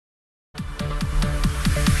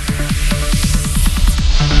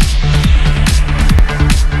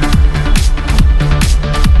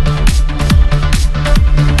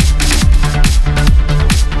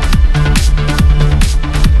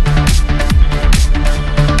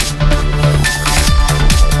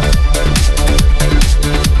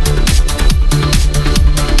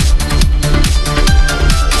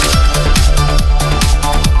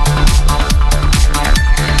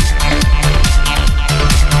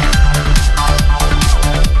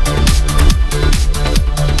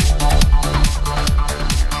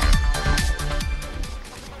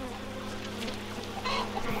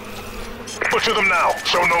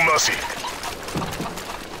mercy.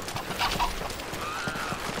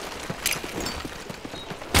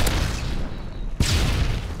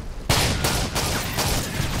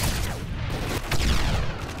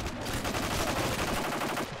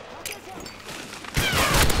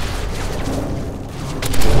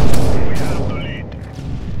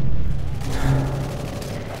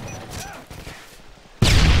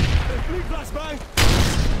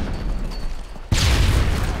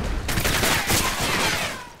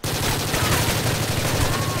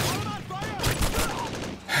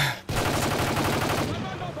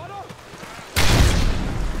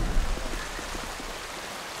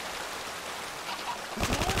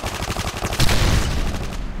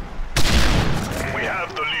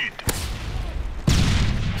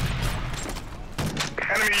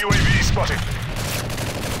 Enemy UAV spotted.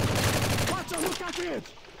 Patrz, look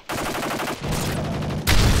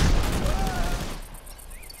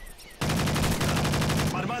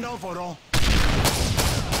Armano foro.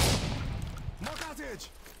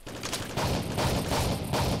 Nokazeć.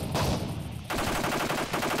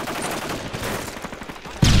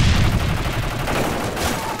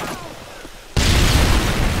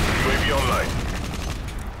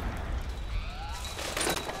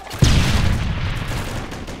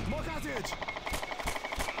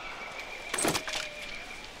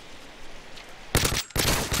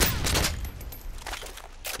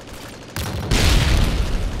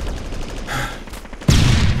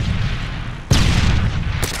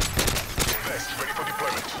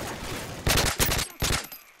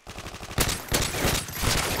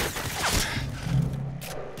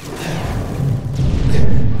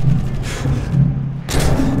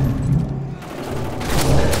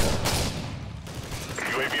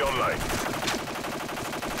 UAV online.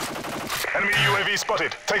 Enemy UAV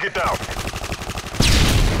spotted. Take it down.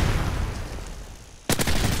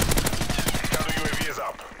 Counter UAV is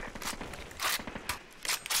up.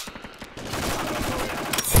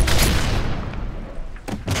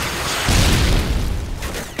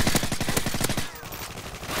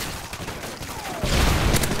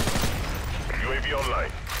 UAV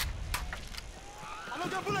online.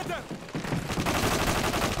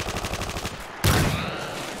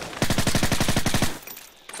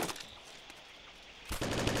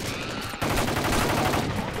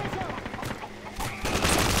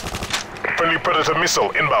 Friendly Predator missile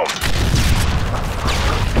inbound.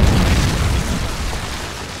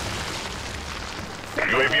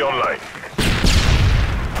 UAV online.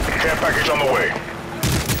 Care package on the way.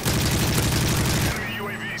 Enemy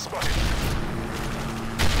UAV spotted.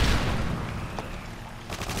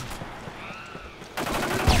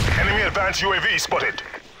 Enemy advanced UAV spotted.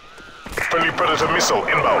 Friendly Predator missile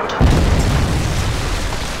inbound.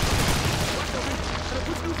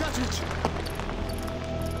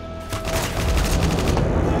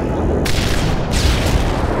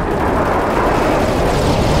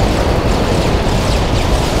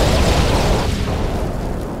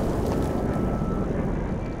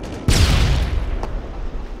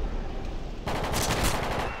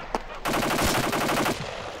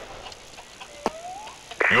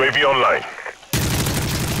 UAV online.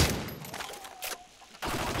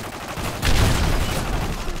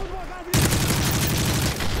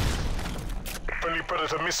 Friendly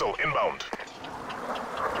Predator missile inbound.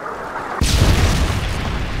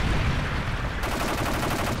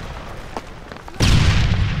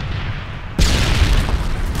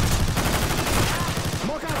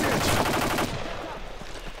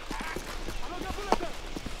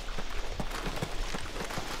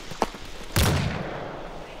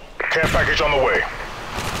 Care package on the way.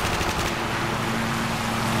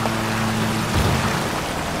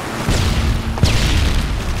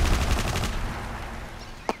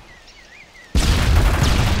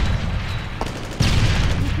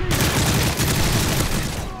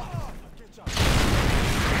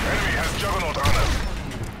 Enemy has Juggernaut on us.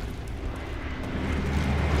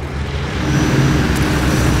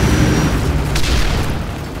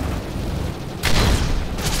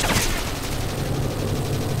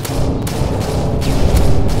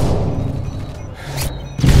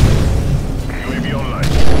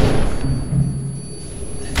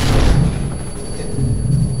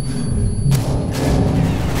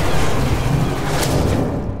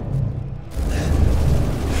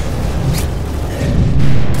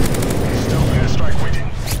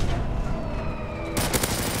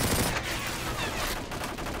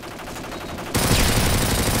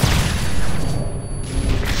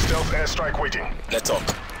 Airstrike waiting. Let's talk.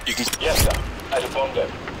 You can. Yes, sir. I informed them.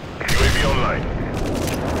 UAV online.